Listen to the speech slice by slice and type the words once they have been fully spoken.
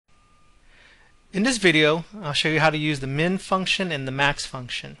In this video, I'll show you how to use the min function and the max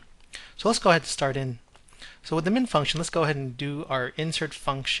function. So let's go ahead and start in. So with the min function, let's go ahead and do our insert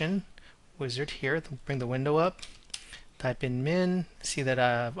function wizard here. Bring the window up, type in min, see that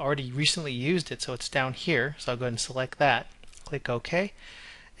I've already recently used it, so it's down here. So I'll go ahead and select that, click OK.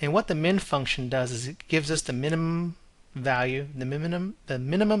 And what the min function does is it gives us the minimum value, the minimum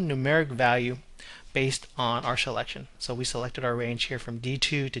numeric value based on our selection. So we selected our range here from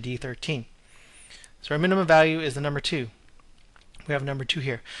D2 to D13. So our minimum value is the number 2. We have number 2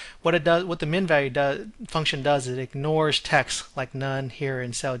 here. What the min value function does is it ignores text like none here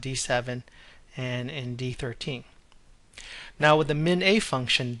in cell D7 and in D13. Now with the min a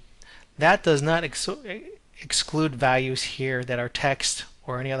function, that does not exclude values here that are text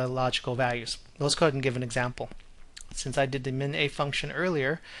or any other logical values. Let's go ahead and give an example. Since I did the min a function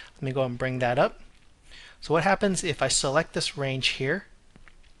earlier, let me go and bring that up. So what happens if I select this range here?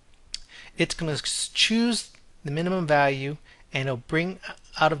 It's going to choose the minimum value and it'll bring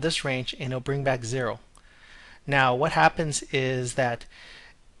out of this range and it'll bring back 0. Now what happens is that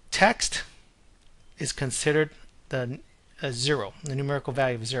text is considered the 0, the numerical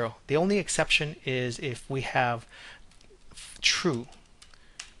value of 0. The only exception is if we have true.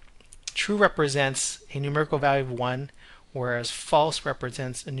 True represents a numerical value of 1, whereas false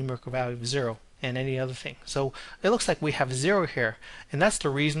represents a numerical value of 0 and any other thing. So it looks like we have 0 here, and that's the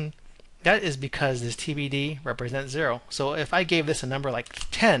reason. That is because this TBD represents 0. So if I gave this a number like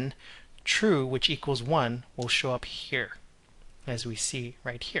 10, true, which equals 1, will show up here, as we see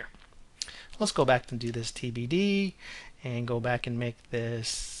right here. Let's go back and do this TBD, and go back and make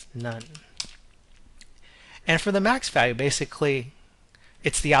this none. And for the max value, basically,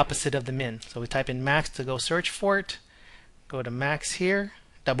 it's the opposite of the min. So we type in max to go search for it. Go to max here,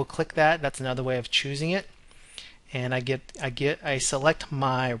 double click that. That's another way of choosing it. And I select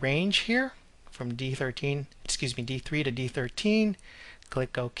my range here from D3 to D13,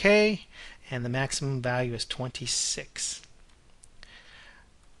 click OK, and the maximum value is 26.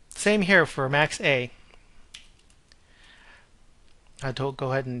 Same here for max A. I'll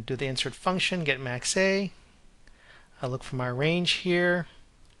go ahead and do the insert function, get max A. I'll look for my range here,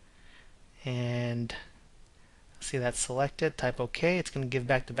 and see that's selected, type OK. It's going to give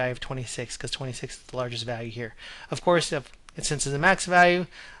back the value of 26 because 26 is the largest value here. Of course, since it's a max value,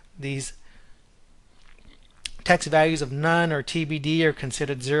 these text values of none or TBD are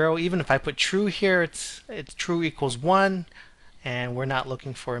considered 0. Even if I put true here, it's true equals 1, and we're not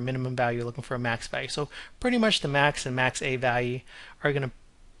looking for a minimum value, we're looking for a max value. So pretty much the max and max A value are going to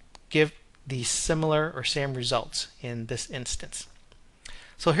give the similar or same results in this instance.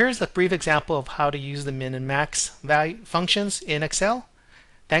 So here's a brief example of how to use the min and max value functions in Excel.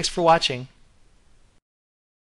 Thanks for watching.